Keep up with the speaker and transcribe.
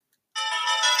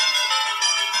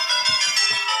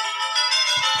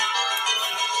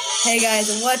Hey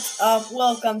guys, what's up?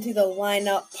 Welcome to the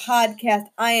Lineup Podcast.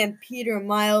 I am Peter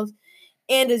Miles,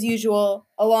 and as usual,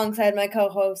 alongside my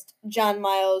co-host John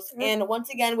Miles, and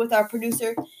once again with our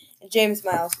producer James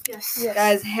Miles. Yes.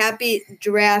 Guys, happy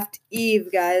Draft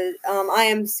Eve, guys. I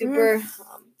am super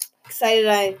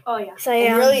excited.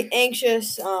 I'm really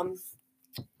anxious to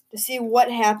see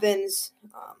what happens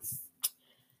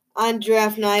on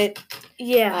draft night.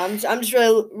 Yeah. I'm just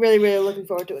really looking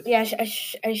forward to it. Yeah,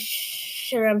 I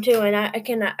sure am too, and I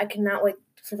cannot wait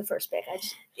for the first pick.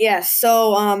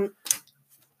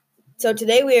 So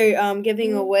today we are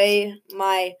giving away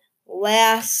my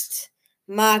last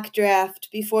mock draft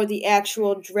before the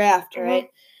actual draft, right?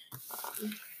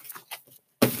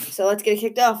 So let's get it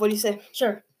kicked off. What do you say?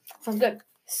 Sure. Sounds good.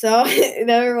 So,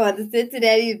 number one, the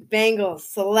Cincinnati Bengals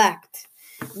select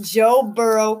Joe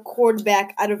Burrow,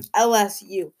 quarterback out of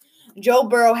LSU. Joe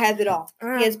Burrow has it all.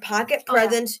 He has pocket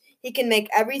presence. He can make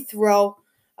every throw.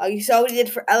 You saw what he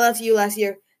did for LSU last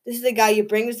year. This is the guy you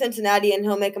bring to Cincinnati, and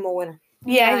he'll make him a winner.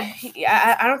 Yeah,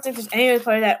 I don't think there's any other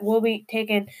player that will be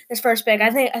taking this first pick.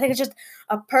 I think it's just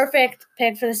a perfect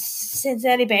pick for the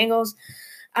Cincinnati Bengals.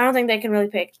 I don't think they can really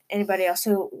pick anybody else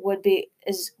who would be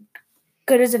as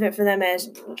good as a fit for them as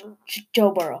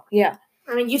Joe Burrow. Yeah.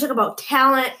 I mean, you talk about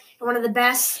talent, one of the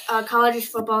best college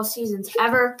football seasons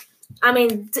ever. I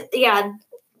mean,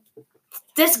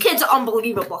 this kid's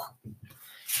unbelievable.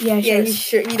 Yeah,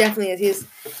 he definitely is.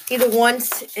 He's a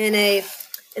once in a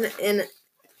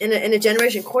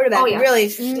generation quarterback. Really,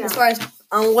 as far as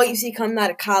what you see coming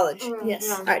out of college. Yes.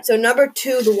 All right. So number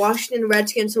 2, the Washington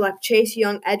Redskins select Chase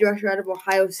Young, edge rusher out of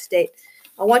Ohio State.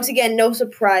 Once again, no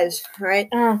surprise. All right.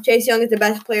 Chase Young is the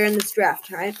best player in this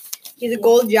draft. All right. He's a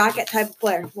gold jacket type of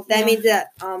player. Well, that means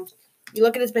that you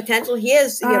look at his potential. He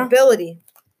has the ability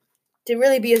to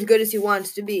really be as good as he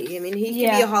wants to be. I mean, he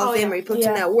can be a Hall of Famer. He puts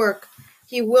in that work.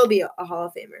 He will be a Hall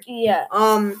of Famer. Yeah.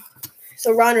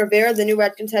 So Ron Rivera, the new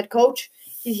Redskins head coach,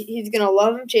 he's gonna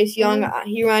love him. Chase Young,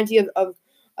 he reminds you of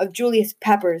Julius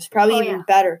Peppers, probably even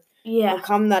better. Yeah.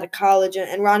 Coming out of college,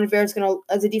 and Ron Rivera's gonna,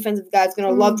 as a defensive guy, is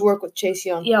gonna love to work with Chase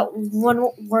Young. Yeah. One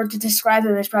word to describe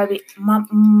him is probably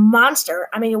monster.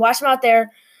 I mean, you watch him out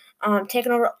there,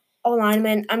 taking over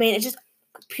O-linemen. I mean, it's just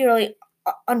purely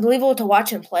unbelievable to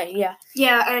watch him play. Yeah.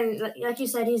 Yeah, and like you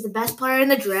said, he's the best player in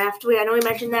the draft. I know we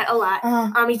mentioned that a lot.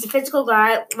 He's a physical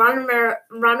guy.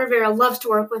 Ron Rivera loves to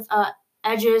work with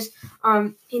edges.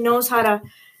 He knows how to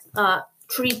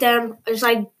treat them, just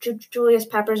like Julius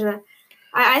Peppers. And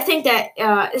I think that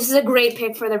this is a great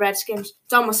pick for the Redskins.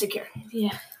 It's almost secure.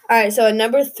 Yeah. All right, so at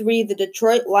number 3, the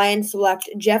Detroit Lions select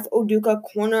Jeff Oduka,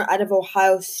 corner out of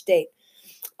Ohio State.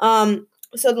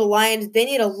 So the Lions, they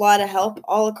need a lot of help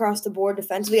all across the board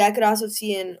defensively. I could also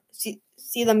see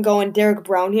them going Derek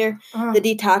Brown here, the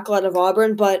D tackle out of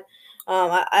Auburn. But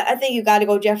I think you got to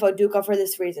go Jeff Oduka for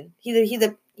this reason. He's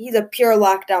a pure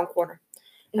lockdown corner.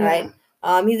 All right.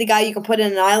 He's a guy you can put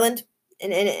in an island,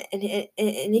 and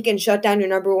he can shut down your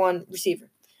number one receiver.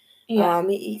 Yeah.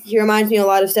 He reminds me a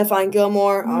lot of Stephon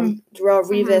Gilmore, Darrelle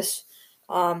Revis.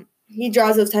 He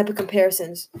draws those type of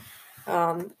comparisons.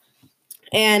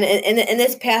 And in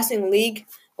this passing league,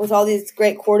 with all these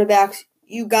great quarterbacks,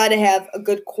 you got to have a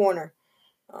good corner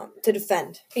to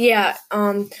defend. Yeah.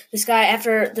 This guy,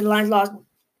 after the Lions lost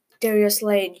Darius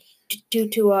Slade due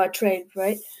to a trade,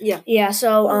 right? Yeah. Yeah.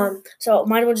 So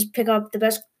might as well just pick up the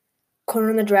best corner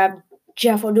in the draft,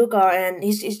 Jeff Oduka, and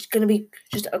he's going to be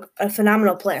just a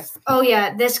phenomenal player. Oh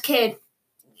yeah, this kid,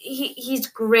 he's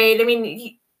great. I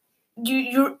mean,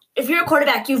 you if you're a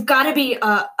quarterback, you've got to be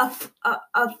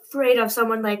afraid of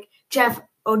someone like Jeff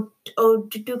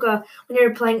Oduka when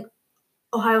you're playing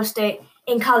Ohio State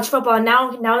in college football. And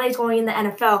now that he's going in the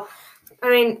NFL, I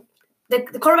mean, the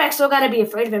quarterback still got to be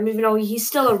afraid of him, even though he's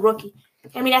still a rookie.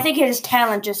 I mean, I think his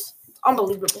talent just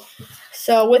unbelievable.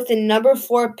 So with the number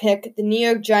 4 pick, the New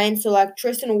York Giants select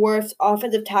Tristan Wirfs,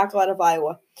 offensive tackle out of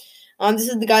Iowa. This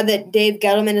is the guy that Dave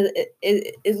Gettleman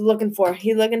is looking for.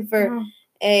 He's looking for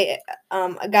a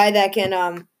guy that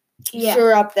can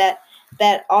shore up that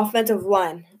offensive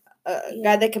line, a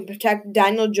guy that can protect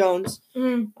Daniel Jones,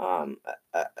 a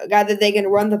guy that they can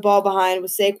run the ball behind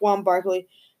with Saquon Barkley.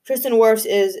 Tristan Wirfs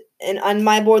is, on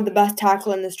my board, the best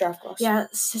tackle in this draft class. Yeah,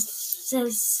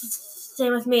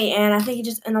 same with me, and I think he's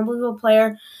just an unbelievable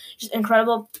player, just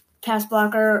incredible pass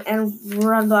blocker and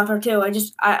run blocker too.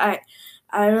 I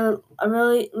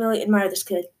really admire this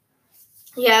kid.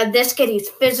 Yeah, this kid, he's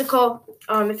physical.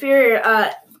 If you're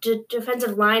a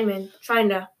defensive lineman trying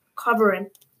to cover and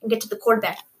get to the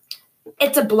quarterback,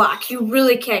 it's a block. You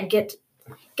really can't get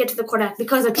to the quarterback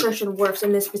because of Tristan Wirfs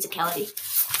and this physicality.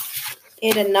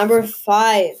 And at number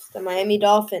 5, the Miami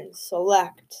Dolphins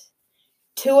select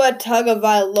Tua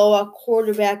Tagovailoa,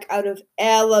 quarterback out of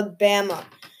Alabama.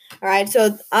 All right,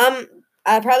 so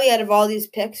probably out of all these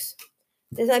picks,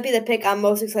 this might be the pick I'm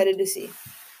most excited to see.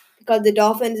 Because the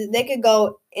Dolphins, they could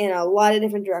go in a lot of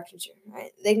different directions here,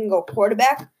 right? They can go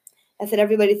quarterback. That's what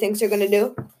everybody thinks they're going to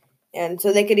do. And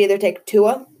so they could either take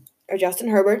Tua or Justin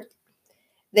Herbert.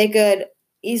 They could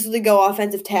easily go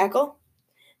offensive tackle.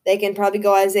 They can probably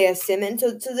go Isaiah Simmons.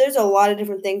 So there's a lot of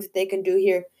different things that they can do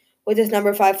here with this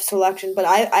number 5 selection. But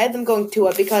I have them going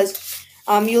Tua because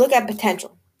you look at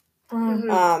potential.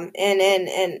 Mm-hmm.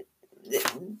 And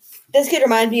this kid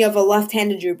reminds me of a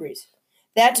left-handed Drew Brees.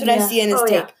 That's what I see in his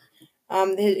tape.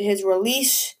 Yeah. His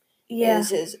release,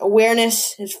 his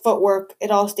awareness, his footwork, it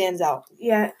all stands out.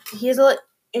 Yeah, he is a little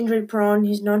injury prone.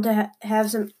 He's known to have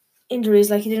some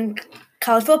injuries like he did in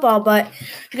college football, but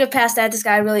if you get past that, this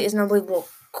guy really is an unbelievable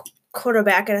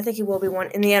quarterback, and I think he will be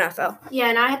one in the NFL. Yeah,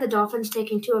 and I had the Dolphins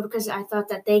taking Tua because I thought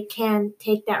that they can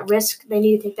take that risk. They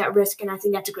need to take that risk, and I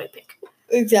think that's a great pick.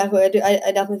 Exactly.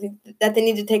 I definitely think that they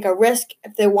need to take a risk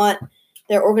if they want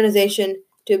their organization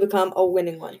to become a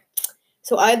winning one.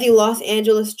 So I have the Los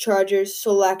Angeles Chargers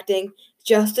selecting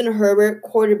Justin Herbert,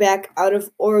 quarterback out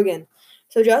of Oregon.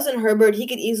 So Justin Herbert, he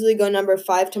could easily go number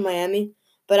 5 to Miami,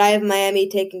 but I have Miami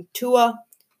taking Tua.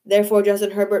 Therefore, Justin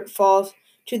Herbert falls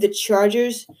to the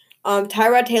Chargers.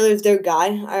 Tyrod Taylor's their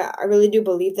guy. I really do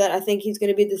believe that. I think he's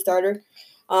going to be the starter.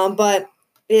 But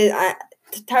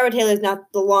Tyrod Taylor is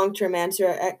not the long-term answer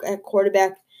at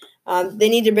quarterback. They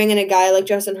need to bring in a guy like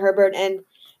Justin Herbert. And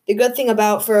the good thing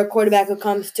for a quarterback who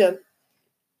comes to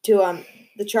the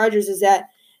Chargers is that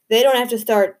they don't have to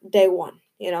start day one,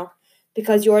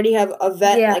 because you already have a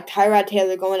vet like Tyrod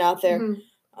Taylor going out there.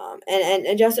 Mm-hmm.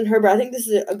 And Justin Herbert, I think this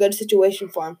is a good situation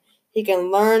for him. He can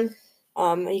learn,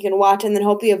 he can watch, and then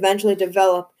hopefully eventually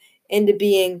develop into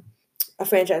being a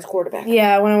franchise quarterback.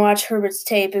 Yeah, when I watch Herbert's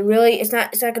tape, it's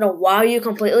not going to wow you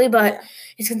completely, but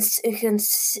his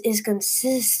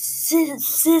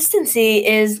consistency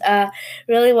is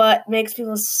really what makes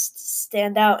people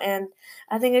stand out, and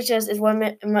I think it's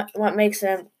what makes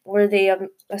him worthy of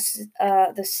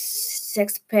the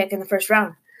 6th pick in the first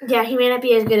round. Yeah, he may not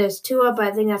be as good as Tua, but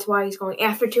I think that's why he's going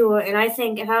after Tua. And I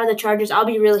think if I were the Chargers, I'll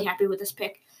be really happy with this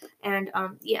pick. And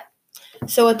yeah.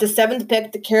 So at the 7th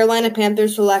pick, the Carolina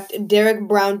Panthers select Derek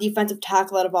Brown, defensive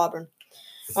tackle out of Auburn.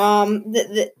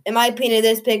 In my opinion,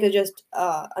 this pick is just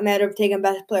a matter of taking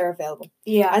best player available.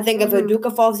 Yeah, I think if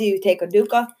Udoka falls to you, you take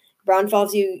Udoka. Brown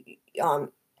falls to you,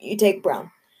 you take Brown.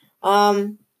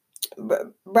 Brown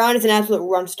is an absolute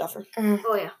run stuffer.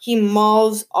 Oh yeah, he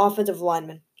mauls offensive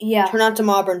linemen. Yeah, turn on some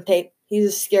Auburn tape. He's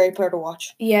a scary player to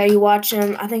watch. Yeah, you watch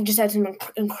him. I think he just had some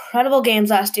incredible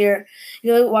games last year.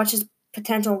 You really watch his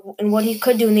potential and what he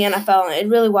could do in the NFL. It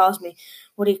really wows me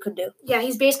what he could do. Yeah,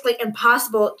 he's basically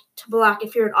impossible to block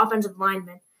if you're an offensive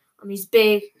lineman. He's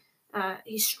big,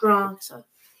 he's strong. So,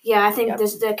 yeah, I think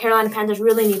the Carolina Panthers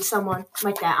really need someone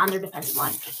like that on their defensive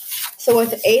line. So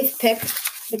with the 8th pick,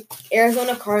 the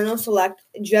Arizona Cardinals select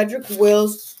Jedrick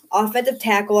Wills, offensive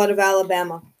tackle out of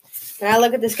Alabama. When I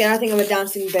look at this guy, I think of a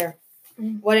dancing bear.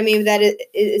 Mm-hmm. What I mean with that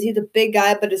is he's a big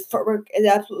guy, but his footwork is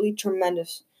absolutely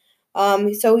tremendous.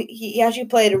 So he actually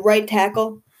played right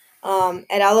tackle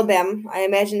at Alabama. I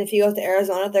imagine if he goes to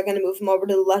Arizona, they're going to move him over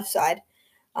to the left side.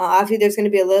 Obviously, there's going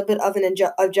to be a little bit of an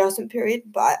adjustment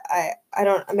period, but I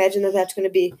don't imagine that that's going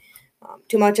to be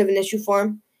too much of an issue for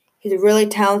him. He's a really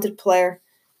talented player.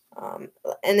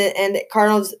 And the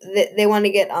Cardinals, they want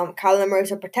to get Kyler Murray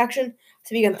some protection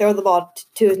so he can throw the ball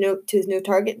to his new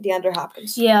target, DeAndre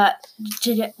Hopkins. Yeah,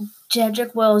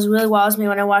 Jedrick Wills really wows me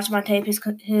when I watch him on tape.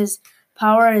 His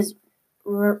power, his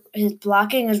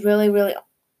blocking is really, really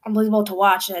unbelievable to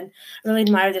watch, and I really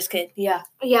admire this kid. Yeah,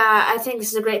 I think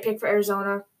this is a great pick for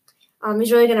Arizona.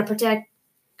 He's really going to protect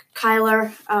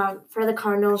Kyler for the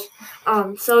Cardinals.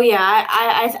 So yeah,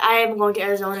 I am going to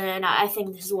Arizona, and I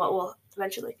think this is what will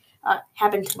eventually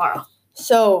happen tomorrow.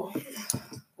 So,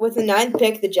 with the 9th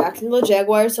pick, the Jacksonville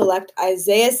Jaguars select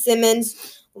Isaiah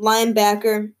Simmons,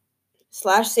 linebacker /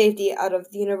 safety out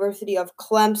of the University of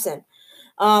Clemson.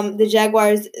 The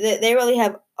Jaguars, they really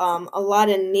have a lot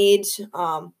of needs,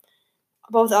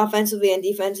 both offensively and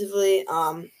defensively.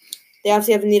 They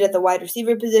obviously have a need at the wide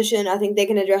receiver position. I think they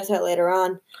can address that later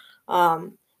on.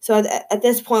 So at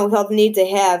this point, with all the needs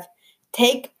they have,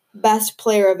 take best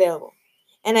player available.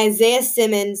 And Isaiah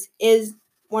Simmons is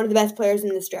one of the best players in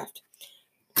this draft.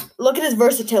 Look at his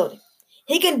versatility.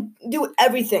 He can do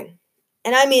everything,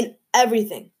 and I mean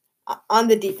everything, on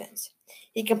the defense.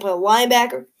 He can play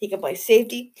linebacker. He can play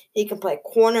safety. He can play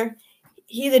corner.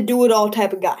 He's a do-it-all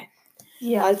type of guy.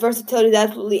 Yeah. His versatility is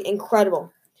absolutely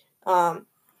incredible.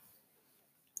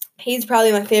 He's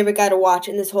probably my favorite guy to watch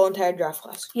in this whole entire draft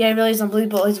class. Yeah, he really is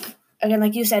unbelievable. He's, again,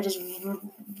 like you said, his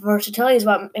versatility is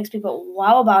what makes people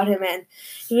wow about him, and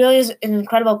he really is an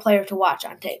incredible player to watch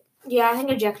on tape. Yeah, I think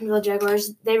the Jacksonville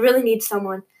Jaguars, they really need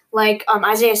someone like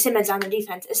Isaiah Simmons on the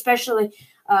defense, especially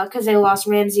because they lost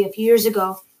Ramsey a few years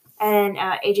ago and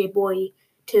A.J. Boye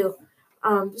too.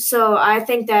 So I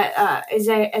think that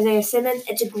Isaiah Simmons,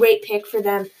 it's a great pick for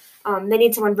them. They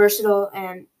need someone versatile,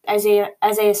 and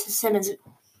Isaiah Simmons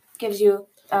gives you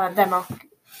them a.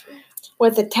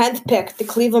 With the 10th pick, the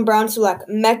Cleveland Browns select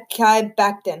Mekhi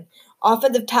Becton,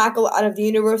 offensive tackle out of the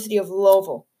University of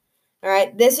Louisville. All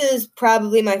right, this is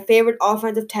probably my favorite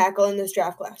offensive tackle in this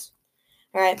draft class.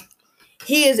 All right,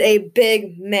 he is a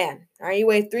big man. All right, he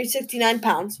weighed 369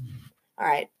 pounds. All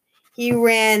right, he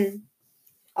ran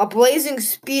a blazing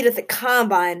speed at the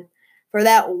combine for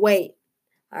that weight.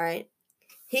 All right,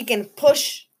 he can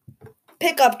push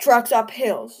pickup trucks up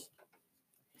hills.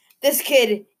 This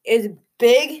kid is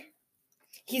big.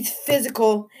 He's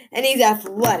physical, and he's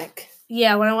athletic.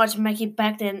 Yeah, when I watch Mekhi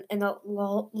Becton in the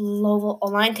Louisville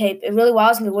line tape, it really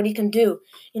wows me what he can do.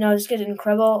 This kid's an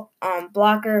incredible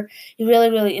blocker. He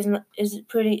really is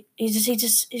pretty. He's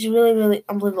a really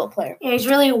unbelievable player. Yeah, he's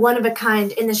really one of a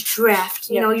kind in this draft.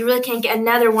 You really can't get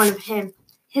another one of him.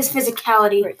 His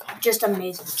physicality, just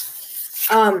amazing.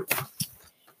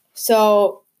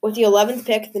 So with the 11th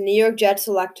pick, the New York Jets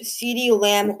select CeeDee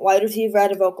Lamb, wide receiver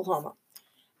out of Oklahoma.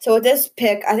 So with this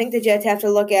pick, I think the Jets have to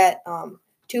look at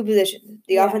two positions: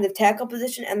 the offensive tackle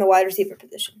position and the wide receiver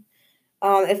position.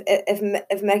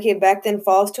 If Mekhi Becton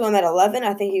falls to him at 11,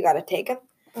 I think you got to take him.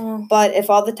 But if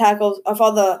all the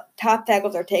top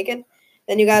tackles are taken,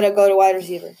 then you got to go to wide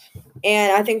receiver.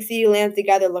 And I think CeeDee Lamb's the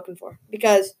guy they're looking for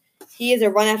because he is a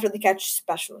run after the catch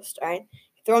specialist. All right,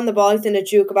 throw him the ball, he's going to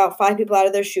juke about 5 people out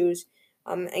of their shoes,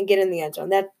 and get in the end zone.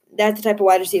 That's the type of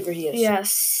wide receiver he is. Yeah,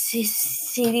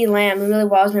 CeeDee Lamb really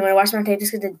wows me when I watch him on tape.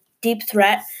 This is a deep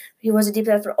threat. He was a deep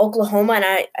threat for Oklahoma, and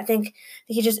I think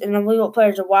he's just an unbelievable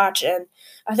player to watch, and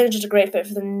I think it's just a great fit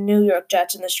for the New York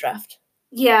Jets in this draft.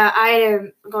 Yeah, I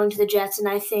am going to the Jets, and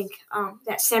I think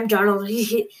that Sam Darnold,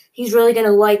 he's really going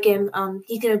to like him.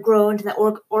 He's going to grow into that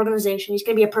organization. He's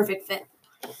going to be a perfect fit.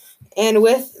 And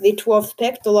with the 12th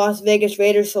pick, the Las Vegas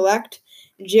Raiders select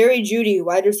Jerry Jeudy,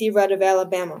 wide receiver out of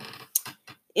Alabama.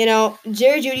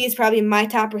 Jerry Jeudy is probably my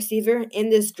top receiver in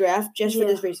this draft just for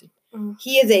this reason.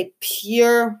 He is a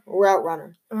pure route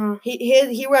runner.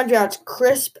 He runs routes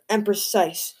crisp and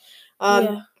precise.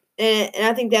 And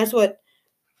I think that's what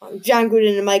John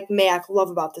Gruden and Mike Mayock love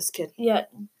about this kid. Yeah,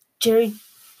 Jerry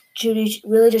Jeudy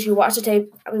really just, you watch the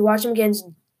tape. We watched him against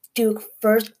Duke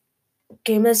first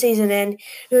game of the season, and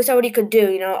he really saw what he could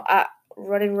do,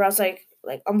 running routes like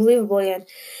unbelievably, and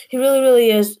he really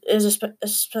is a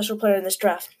special player in this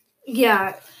draft.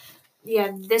 Yeah,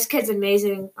 this kid's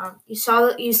amazing. You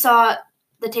saw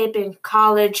the tape in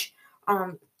college,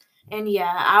 and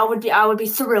I would be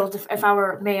thrilled if I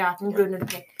were Mayock and Gruden to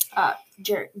pick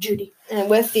Jeudy. And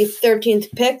with the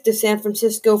 13th pick, the San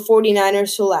Francisco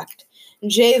 49ers select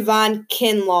Javon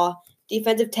Kinlaw,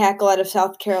 defensive tackle out of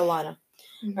South Carolina.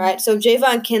 Mm-hmm. All right, so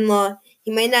Javon Kinlaw,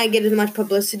 he may not get as much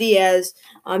publicity as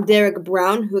Derrick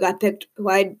Brown, who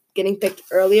getting picked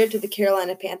earlier to the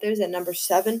Carolina Panthers at number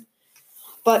 7.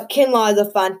 But Kinlaw is a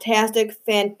fantastic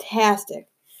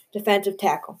defensive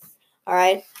tackle. All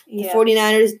right, The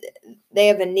 49ers, they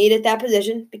have a need at that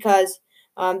position because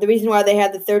the reason why they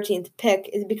had the 13th pick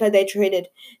is because they traded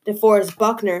DeForest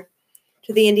Buckner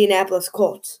to the Indianapolis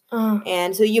Colts.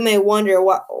 And so you may wonder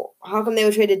how come they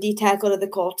would trade a D tackle to the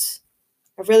Colts,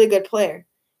 a really good player,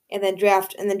 and then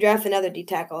draft another D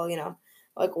tackle.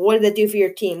 What did that do for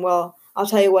your team? Well, I'll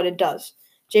tell you what it does.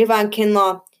 Javon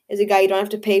Kinlaw is a guy you don't have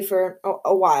to pay for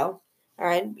a while. All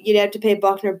right, you'd have to pay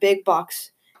Buckner big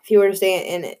bucks if he were to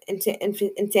stay in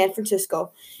San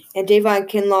Francisco, and Javon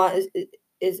Kinlaw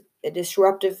is a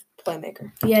disruptive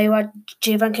playmaker. Yeah, you watch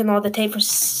Javon Kinlaw the tape for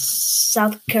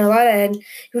South Carolina, and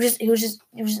he was just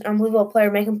an unbelievable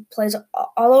player, making plays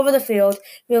all over the field.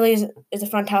 Really is a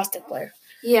fantastic player.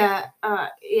 Yeah,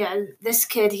 this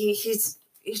kid, he's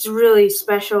really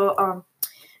special.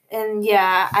 And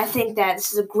I think that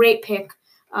this is a great pick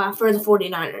for the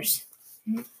 49ers.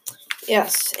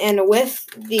 Yes, and with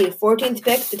the 14th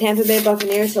pick, the Tampa Bay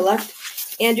Buccaneers select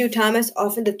Andrew Thomas,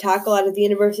 offensive tackle out of the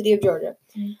University of Georgia.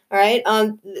 All right,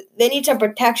 they need some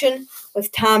protection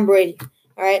with Tom Brady.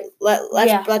 All right,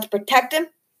 let's protect him.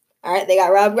 All right, they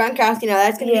got Rob Gronkowski now.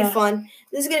 That's going to be fun.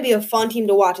 This is going to be a fun team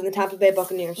to watch in the Tampa Bay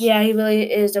Buccaneers. Yeah, he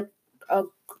really is a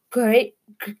great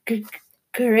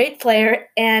player.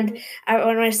 And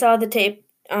when I saw the tape,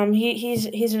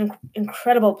 he's an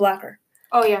incredible blocker.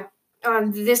 Oh yeah,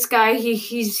 This guy,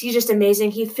 he's just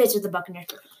amazing. He fits with the Buccaneers.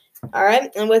 All right,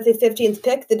 and with the 15th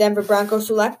pick, the Denver Broncos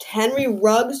select Henry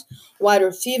Ruggs, wide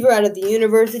receiver out of the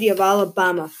University of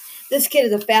Alabama. This kid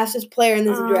is the fastest player in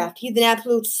this draft. He's an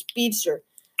absolute speedster.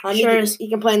 He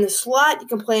can play in the slot. You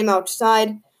can play him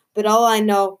outside. But all I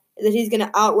know is that he's going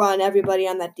to outrun everybody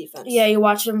on that defense. Yeah, you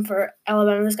watched him for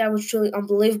Alabama. This guy was truly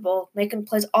unbelievable, making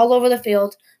plays all over the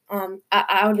field.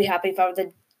 I would be happy if I were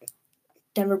the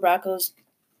Denver Broncos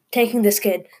taking this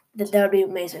kid. That would be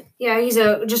amazing. Yeah, he's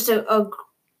just a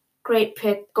great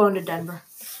pick going to Denver.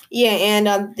 Yeah,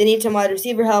 and they need some wide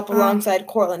receiver help alongside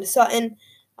Cortland Sutton,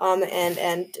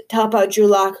 and to help out Drew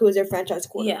Lock, who is their franchise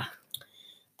quarterback. Yeah.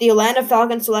 The Atlanta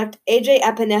Falcons select A.J.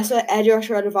 Epinesa, edge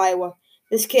rusher out of Iowa.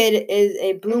 This kid is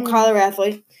a blue-collar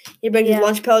athlete. He brings his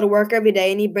lunch pail to work every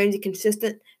day, and he brings a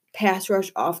consistent pass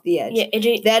rush off the edge.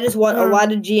 Yeah, that is what a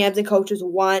lot of GMs and coaches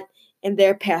want in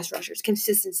their pass rushers,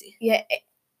 consistency. Yeah,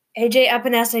 A.J.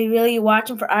 Epinesa, you watch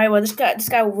him for Iowa. This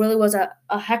guy really was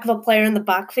a heck of a player in the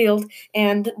backfield,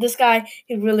 and this guy,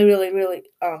 he really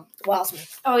wows me.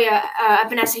 Oh, yeah,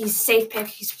 Epinesa, he's a safe pick.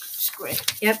 He's great.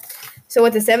 Yep. So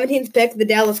with the 17th pick, the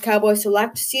Dallas Cowboys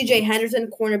select C.J.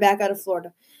 Henderson, cornerback out of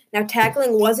Florida. Now,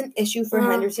 tackling was an issue for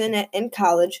Henderson in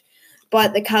college,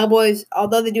 but the Cowboys,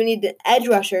 although they do need an edge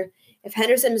rusher, if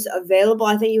Henderson is available,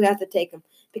 I think you have to take him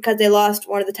because they lost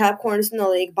one of the top corners in the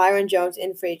league, Byron Jones,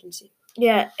 in free agency.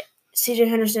 Yeah, C.J.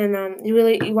 Henderson,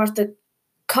 you watch the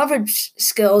coverage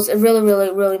skills. It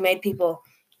really made people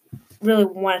really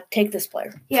want to take this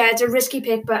player. Yeah, it's a risky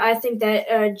pick, but I think that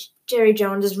Jerry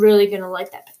Jones is really going to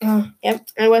like that pick. Yep.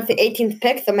 And with the 18th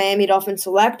pick, the Miami Dolphins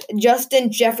select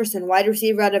Justin Jefferson, wide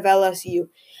receiver out of LSU.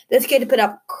 This kid put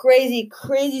up crazy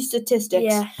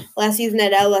statistics last season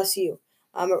at LSU.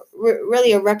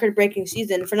 Really a record-breaking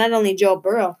season for not only Joe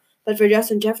Burrow, but for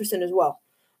Justin Jefferson as well.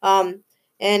 And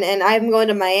I'm going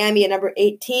to Miami at number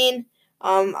 18.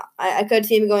 I could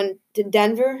see him going to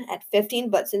Denver at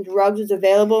 15, but since Ruggs is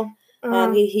available,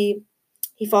 he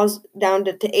falls down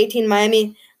to 18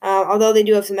 Miami. Although they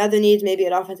do have some other needs, maybe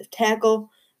at offensive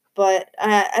tackle. But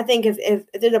I think if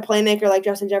there's a playmaker like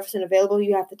Justin Jefferson available,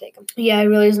 you have to take him. Yeah, he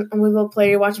really is an unbelievable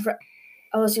player. You're watching for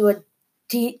LSU, a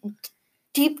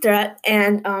deep threat,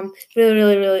 and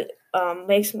really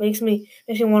makes me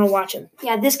want to watch him.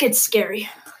 Yeah, this kid's scary.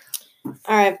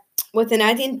 All right. With the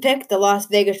 19th pick, the Las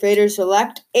Vegas Raiders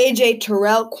select A.J.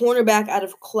 Terrell, cornerback out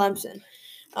of Clemson.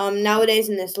 Nowadays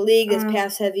in this league, these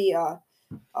pass-heavy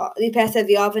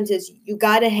offenses, you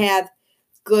got to have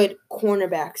good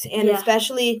cornerbacks. And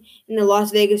especially in the Las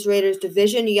Vegas Raiders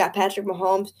division, you got Patrick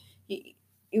Mahomes.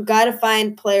 You got to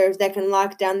find players that can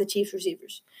lock down the Chiefs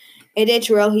receivers. A.J.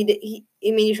 Terrell,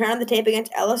 you turn on the tape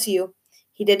against LSU,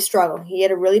 he did struggle. He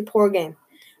had a really poor game.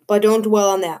 But don't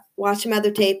dwell on that. Watch some other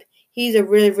tape. He's a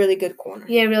really good corner.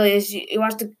 Yeah, really is. You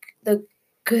watch the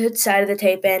good side of the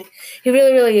tape, and he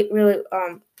really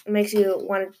makes you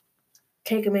want to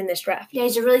take him in this draft. Yeah,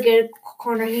 he's a really good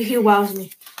corner. He wows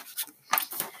me.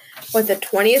 With the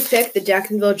 20th pick, the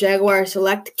Jacksonville Jaguars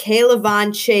select Kayvon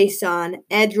Chaisson,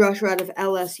 edge rusher out of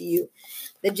LSU.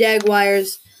 The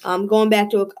Jaguars, going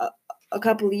back to a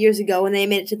couple of years ago when they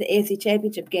made it to the AFC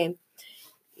Championship game,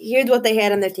 here's what they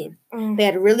had on their team. They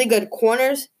had really good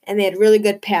corners, and they had really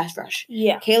good pass rush.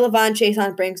 Yeah. Kayvon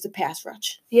Chaisson brings the pass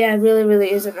ruch. Yeah,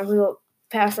 really is a real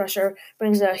pass rusher.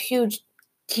 Brings a huge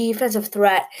defensive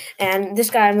threat, and this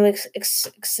guy I'm really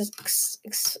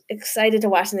excited to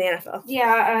watch in the NFL.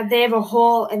 Yeah, they have a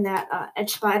hole in that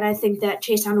edge spot, and I think that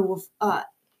Chaisson will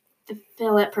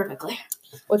fill it perfectly.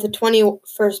 With the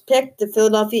 21st pick, the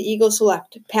Philadelphia Eagles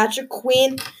select Patrick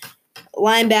Queen,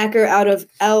 linebacker out of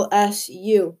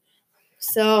LSU.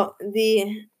 So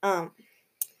the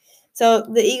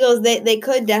Eagles they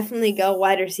could definitely go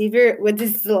wide receiver with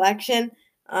this selection,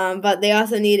 but they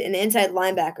also need an inside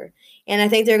linebacker, and I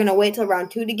think they're gonna wait till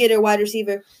round 2 to get a wide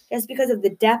receiver just because of the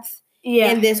depth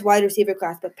in this wide receiver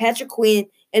class. But Patrick Queen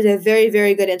is a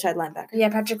very good inside linebacker. Yeah,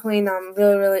 Patrick Queen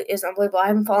really is unbelievable. I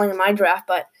haven't followed in my draft,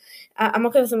 but I'm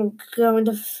okay with him going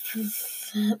to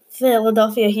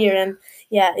Philadelphia here, and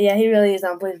yeah, he really is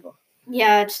unbelievable.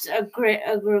 Yeah, it's a great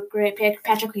pick,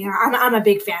 Patrick Queen. I'm a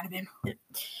big fan of him.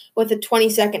 With the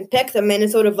 22nd pick, the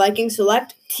Minnesota Vikings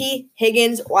select T.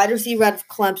 Higgins, wide receiver out of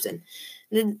Clemson.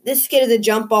 This kid is a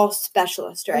jump ball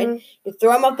specialist, right? Mm-hmm. You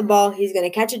throw him up the ball, he's going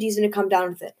to catch it, he's going to come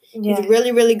down with it. Yeah. He's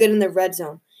really good in the red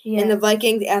zone. Yeah. And the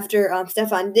Vikings, after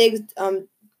Stephon Diggs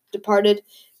departed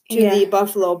to the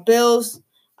Buffalo Bills,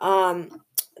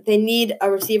 they need a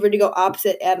receiver to go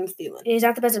opposite Adam Thielen. He's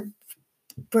not the best at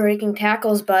breaking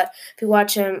tackles, but if you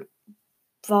watch him,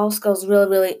 ball skills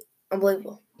really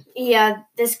unbelievable. Yeah,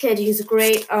 this kid, he's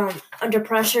great. Under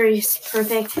pressure, he's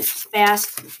perfect. He's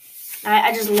fast.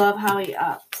 I just love how he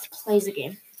plays the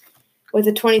game. With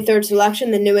the 23rd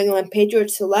selection, the New England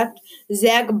Patriots select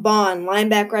Zach Bond,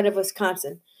 linebacker out of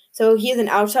Wisconsin. So he is an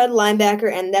outside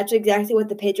linebacker, and that's exactly what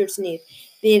the Patriots need.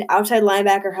 They need outside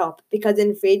linebacker help because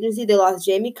in free agency they lost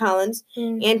Jamie Collins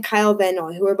and Kyle Van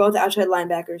Noy, who are both outside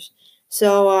linebackers.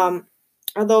 So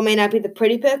although it may not be the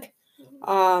pretty pick,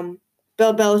 Bill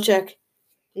Belichick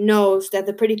knows that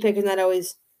the pretty pick is not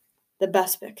always the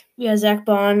best pick. Yeah, Zach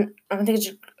Bond. I think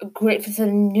it's great for the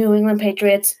New England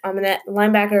Patriots. And that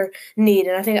linebacker need,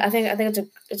 and I think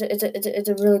it's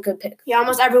a really good pick. Yeah,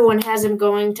 almost everyone has him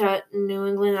going to New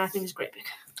England. And I think it's a great pick.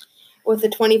 With the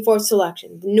 24th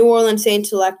selection, the New Orleans Saints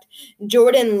select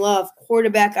Jordan Love,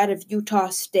 quarterback out of Utah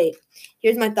State.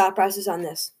 Here's my thought process on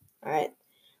this. All right.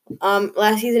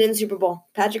 Last season in the Super Bowl,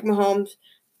 Patrick Mahomes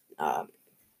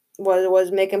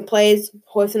was making plays,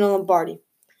 hoisting a Lombardi.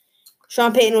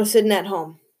 Sean Payton was sitting at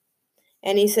home,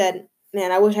 and he said,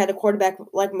 "Man, I wish I had a quarterback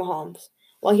like Mahomes."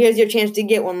 Well, here's your chance to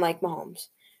get one like Mahomes.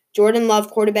 Jordan Love,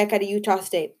 quarterback out of Utah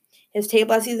State. His tape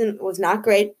last season was not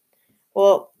great.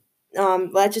 Well,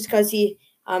 that's just because the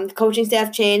coaching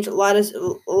staff changed. A lot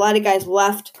of guys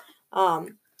left.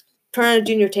 Turn on a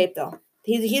junior tape though.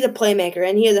 He's a playmaker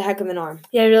and he has a heck of an arm.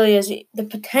 Yeah, he really is. The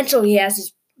potential he has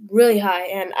is really high,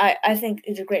 and I think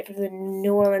it's great for the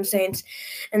New Orleans Saints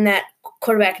and that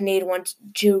quarterback need once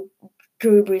Drew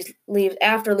Brees leaves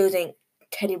after losing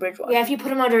Teddy Bridgewater. Yeah, if you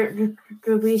put him under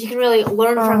Drew Brees, you can really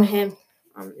learn from him.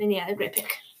 And yeah, a great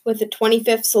pick. With the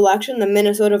 25th selection, the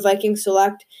Minnesota Vikings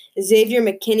select Xavier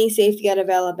McKinney, safety out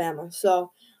of Alabama.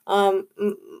 So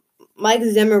Mike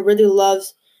Zimmer really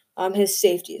loves his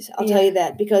safeties. I'll tell you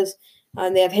that because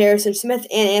they have Harrison Smith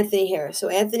and Anthony Harris. So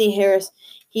Anthony Harris,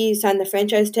 he signed the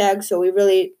franchise tag, so he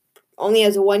really only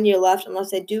has 1 year left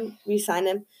unless they do re-sign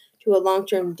him to a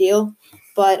long-term deal.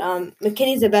 But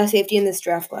McKinney's the best safety in this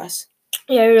draft class.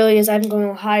 Yeah, it really is. I'm going a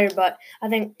little higher, but I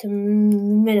think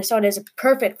Minnesota is a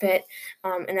perfect fit,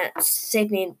 and that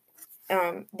safety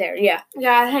there. Yeah,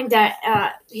 I think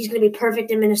that he's going to be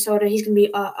perfect in Minnesota. He's going to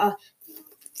be a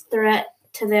threat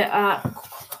to the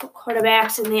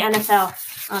quarterbacks in the NFL.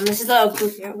 This is a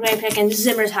great pick, and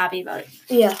Zimmer's happy about it.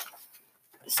 Yeah.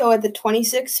 So at the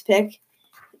 26th pick,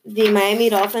 the Miami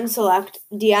Dolphins select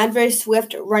DeAndre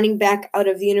Swift, running back out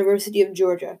of the University of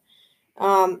Georgia.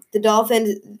 The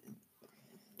Dolphins,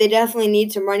 they definitely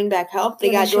need some running back help.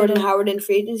 They got Jordan Howard in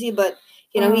free agency, but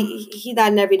he's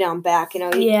not an every down back. He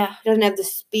doesn't have the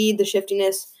speed, the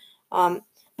shiftiness. But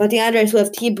DeAndre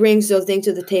Swift, he brings those things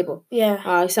to the table. Yeah.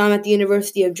 I saw him at the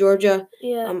University of Georgia.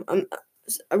 Yeah.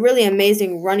 A really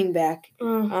amazing running back.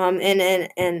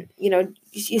 And you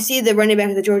see the running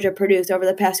back that Georgia produced over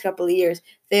the past couple of years.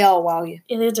 They all wow you.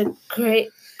 And it's a great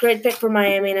pick for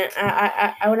Miami, and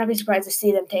I would not be surprised to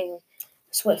see them taking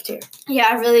Swift here. Yeah,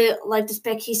 I really like this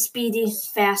pick. He's speedy, he's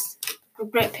fast. A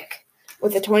great pick.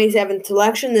 With the 27th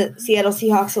selection, the Seattle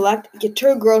Seahawks select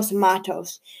Yetur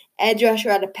Gross-Matos, edge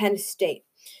rusher out of Penn State.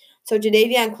 So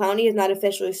Jadeveon Clowney is not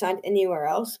officially signed anywhere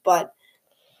else, but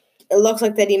it looks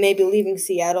like that he may be leaving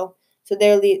Seattle. So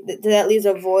that leaves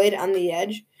a void on the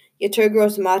edge. Yetur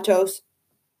Gross-Matos,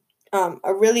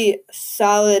 a really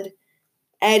solid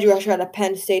edge rusher out of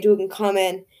Penn State who can come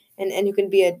in and who can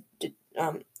be a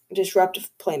disruptive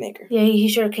playmaker. Yeah, he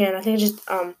sure can. I think it's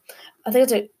a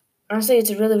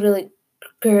really, really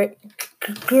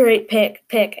great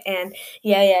pick, and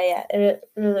yeah,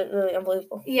 really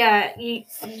unbelievable. Yeah,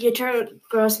 Yetur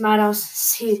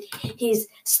Gross-Matos, he's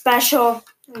special,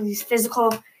 he's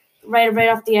physical, right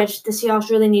off the edge. The Seahawks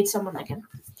really need someone like him.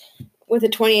 With the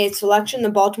 28th selection, the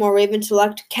Baltimore Ravens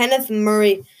select Kenneth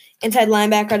Murray, inside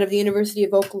linebacker out of the University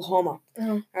of Oklahoma.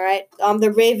 All right,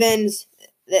 the Ravens,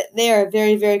 they are a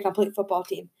very, very complete football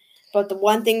team, but the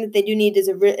one thing that they do need is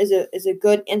a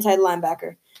good inside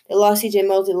linebacker. They lost C.J.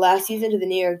 Mosley last season to the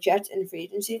New York Jets in free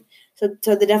agency, so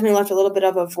they definitely left a little bit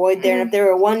of a void there. And if there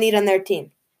were one need on their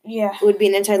team, it would be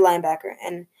an inside linebacker.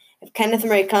 And if Kenneth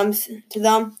Murray comes to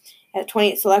them at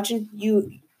 28th selection,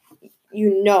 you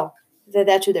know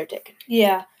that's who they're taking.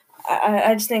 Yeah,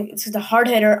 I just think it's a hard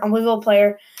hitter, unbelievable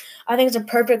player. I think it's a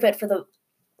perfect fit for the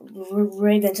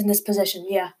Ravens in this position.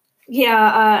 Yeah.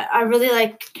 Yeah, I really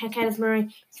like Kenneth Murray.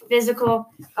 He's physical.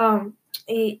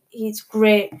 He's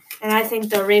great, and I think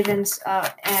the Ravens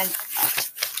and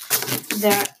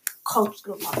their coach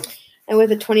will love him. And with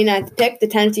the 29th pick, the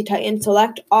Tennessee Titans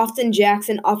select Austin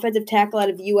Jackson, offensive tackle out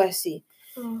of USC.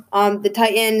 The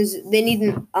Titans, they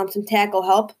need some tackle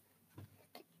help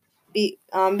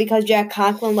because Jack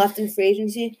Conklin left in free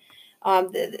agency.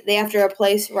 They have to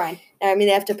replace Ryan. They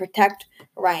have to protect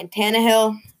Ryan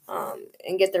Tannehill.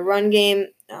 and get the run game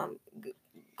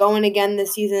going again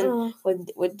this season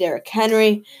with Derrick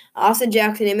Henry. Austin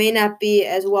Jackson, it may not be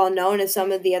as well known as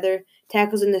some of the other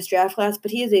tackles in this draft class,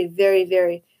 but he is a very,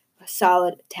 very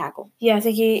solid tackle. Yeah, I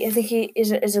think he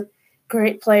is a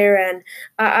great player, and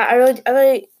I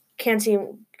really can't see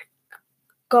him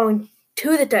going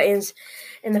to the Titans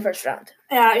in the first round.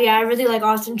 Yeah, I really like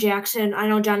Austin Jackson. I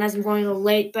know John has him going a little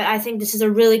late, but I think this is a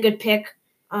really good pick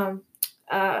for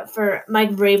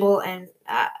Mike Vrabel, and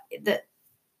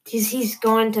he's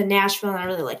going to Nashville, and I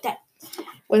really like that.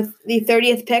 With the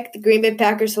 30th pick, the Green Bay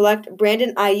Packers select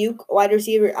Brandon Ayuk, wide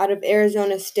receiver out of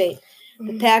Arizona State.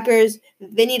 The Packers,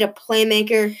 they need a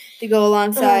playmaker to go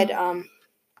alongside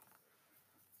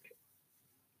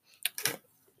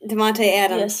Devontae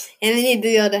Adams, and they need to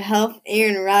be able to help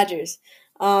Aaron Rodgers.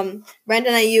 Brandon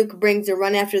Ayuk brings the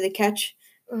run after the catch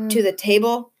to the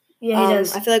table. Yeah, he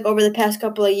does. I feel like over the past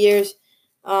couple of years,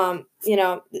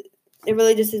 there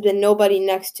really just has been nobody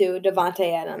next to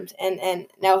Devontae Adams, and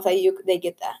now with Ayuk, they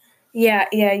get that. Yeah,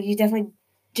 you definitely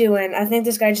do, and I think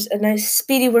this guy's just a nice,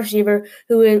 speedy receiver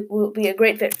who will be a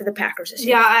great fit for the Packers this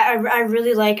year. Yeah, I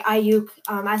really like Ayuk.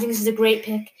 I think this is a great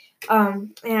pick,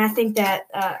 and I think that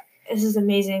this is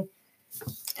amazing,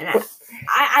 and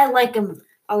I like him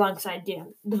alongside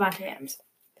Devontae Adams.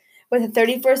 With the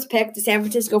 31st pick, the San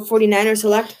Francisco 49ers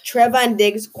select Trevon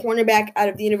Diggs, cornerback out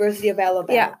of the University of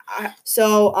Alabama. Yeah.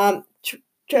 So,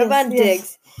 Trevon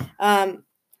Diggs,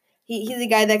 he's a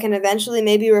guy that can eventually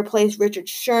maybe replace Richard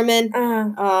Sherman.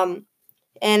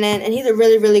 And he's a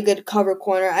really, really good cover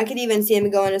corner. I could even see him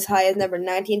going as high as number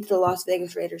 19 to the Las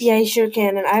Vegas Raiders. Yeah, he sure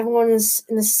can. And I haven't won this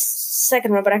in the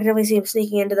second round, but I can definitely see him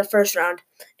sneaking into the first round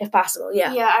if possible.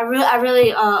 Yeah. Yeah, I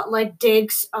really like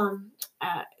Diggs.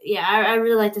 I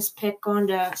really like this pick going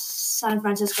to San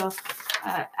Francisco.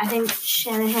 I think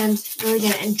Shanahan's really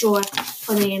going to enjoy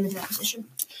putting him in that position.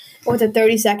 With the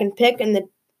 32nd pick in the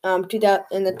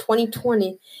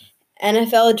 2020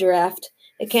 NFL Draft,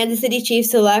 the Kansas City Chiefs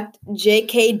select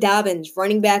J.K. Dobbins,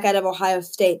 running back out of Ohio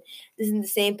State. This is the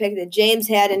same pick that James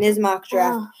had in his mock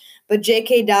draft. But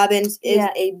J.K. Dobbins is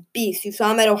a beast. You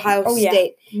saw him at Ohio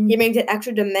State. Yeah. He brings an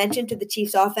extra dimension to the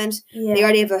Chiefs' offense. Yeah. They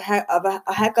already have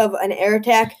a heck of an air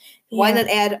attack. Why not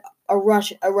add a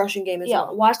rushing game as well?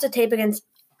 Yeah, watch the tape against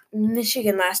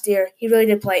Michigan last year. He really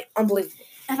did play unbelievable.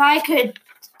 If I could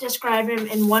describe him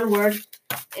in one word,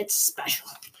 it's special.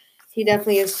 He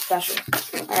definitely is special.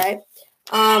 All right.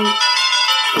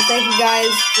 Thank you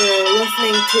guys for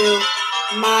listening to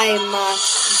my mock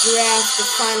draft, the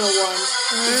final one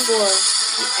before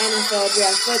the NFL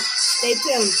draft. But stay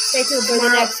tuned for the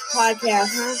next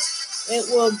podcast. It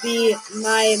will be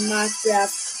my mock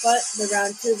draft, but the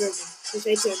round 2 version. So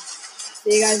stay tuned.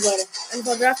 See you guys later.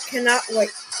 NFL draft cannot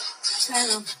wait. I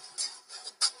know.